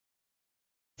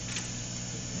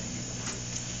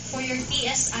for your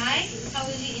TSI, how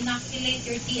will you inoculate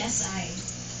your TSI?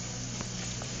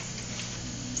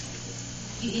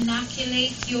 You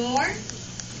inoculate your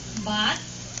butt.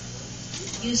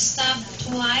 You stab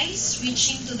twice,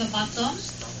 reaching to the bottom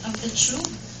of the tube.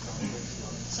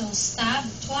 So stab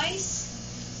twice.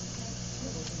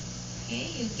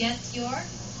 Okay, you get your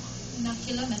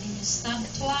inoculum and then you stab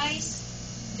twice.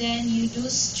 Then you do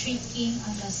streaking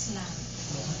on the slant.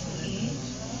 Okay.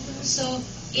 So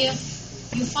if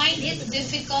you find it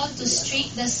difficult to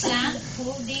streak the slant,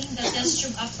 holding the test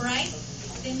tube upright,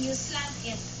 then you slant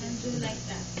it and do like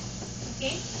that.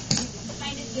 Okay? If you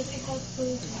find it difficult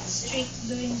to streak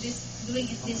doing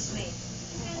it this way,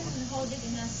 and hold it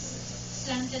in a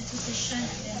slanted position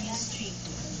and then you streak.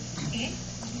 Okay?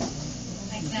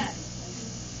 Like that.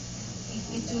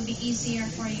 It will be easier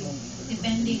for you,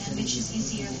 depending on which is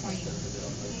easier for you.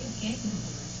 Okay?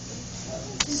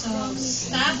 So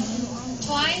stab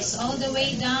twice all the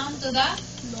way down to the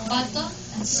bottom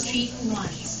and streak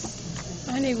once.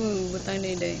 Ano yung butang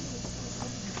na day?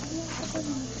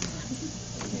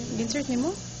 Insert ni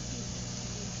mo?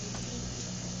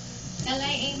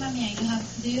 LIA, Mamia,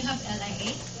 do you have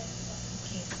LIA?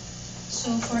 Okay.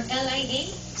 So for LIA,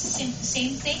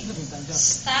 same thing.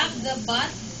 Stab the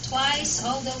butt twice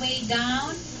all the way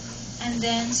down and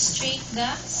then streak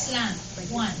the slant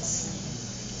once.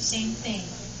 Same thing.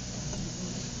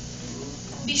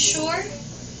 Be sure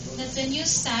that when you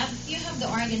stab, you have the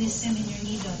organism in your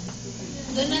needle.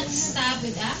 Do not stab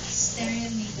with a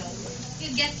sterile needle.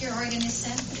 You get your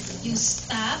organism, you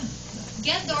stab,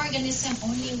 get the organism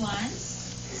only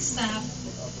once, stab,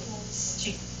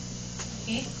 streak.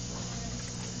 Okay?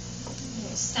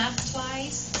 Stab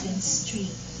twice, then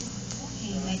streak.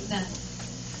 Okay, like that.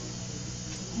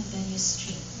 And then you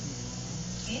streak.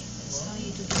 Okay? That's how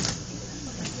you do it.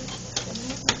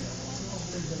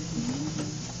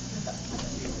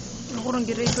 Ako rang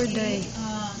gi-record day.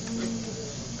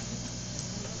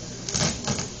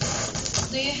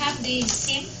 Do you have the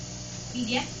SIM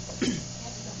media?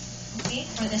 Okay,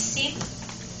 for the SIM,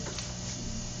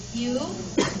 you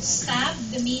stab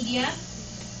the media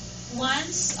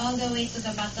once all the way to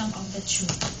the bottom of the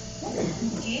tube.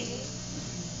 Okay?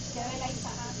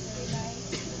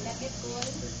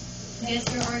 Get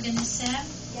your organism.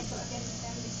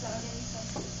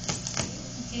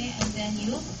 Okay, and then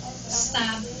you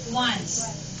stab once.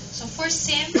 So for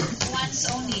SIM, once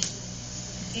only.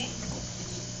 Okay?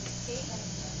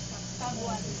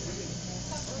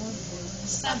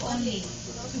 Stab only.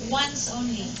 Once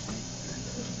only.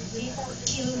 Okay?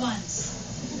 Kill once.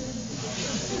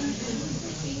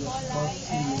 E.coli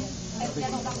and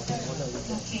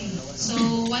Okay. So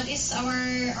what is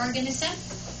our organism?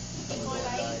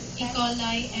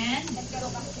 E.coli and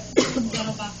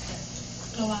E.cloacae.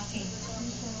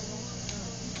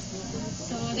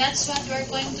 So that's what we're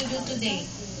going to do today.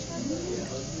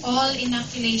 All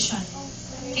inoculation.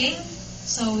 Okay?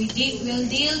 So we'll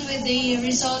deal with the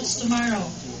results tomorrow.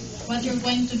 What you're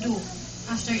going to do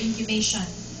after incubation.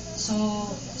 So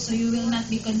you will not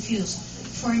be confused.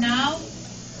 For now,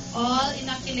 all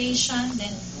inoculation,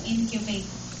 then incubate.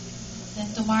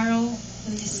 Then tomorrow,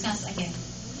 we'll discuss again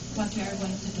what we are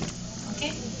going to do.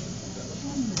 Okay?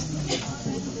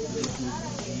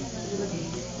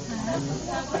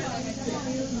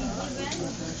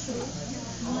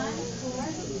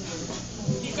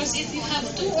 Because if you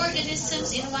have two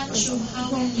organisms in one tube, how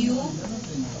will you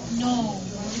know,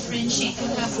 differentiate?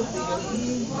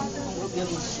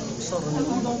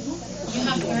 You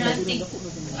have erratic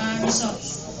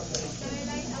results.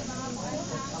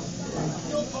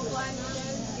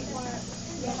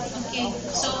 Okay,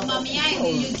 so mamaya,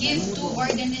 will you give two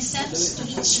organisms to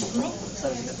each group?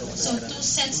 So 2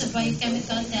 sets of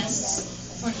biochemical tests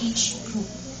for each group.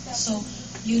 So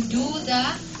you do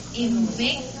the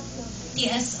IMVIC,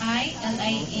 TSI,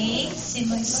 LIA,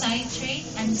 simul citrate,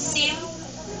 and SIM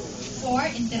for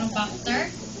Enterobacter,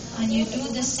 and you do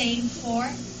the same for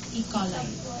E.coli.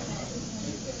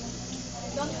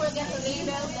 Don't forget to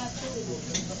label the tube.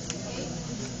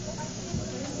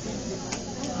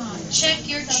 Check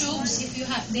your tubes if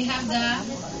they have the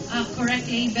correct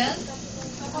label.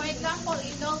 So for example,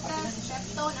 indulgence,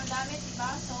 peptone ang gamit,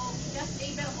 diba? So just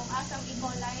label kung asang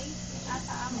E.coli,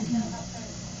 asa ang Enterobacter.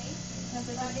 Okay?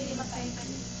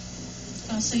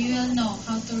 So you will know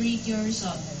how to read your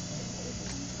result.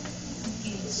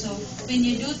 Okay, so when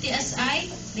you do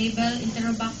TSI, label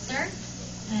Enterobacter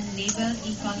and label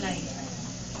E.coli.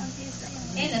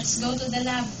 Okay, let's go to the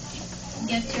lab.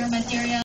 Get your material.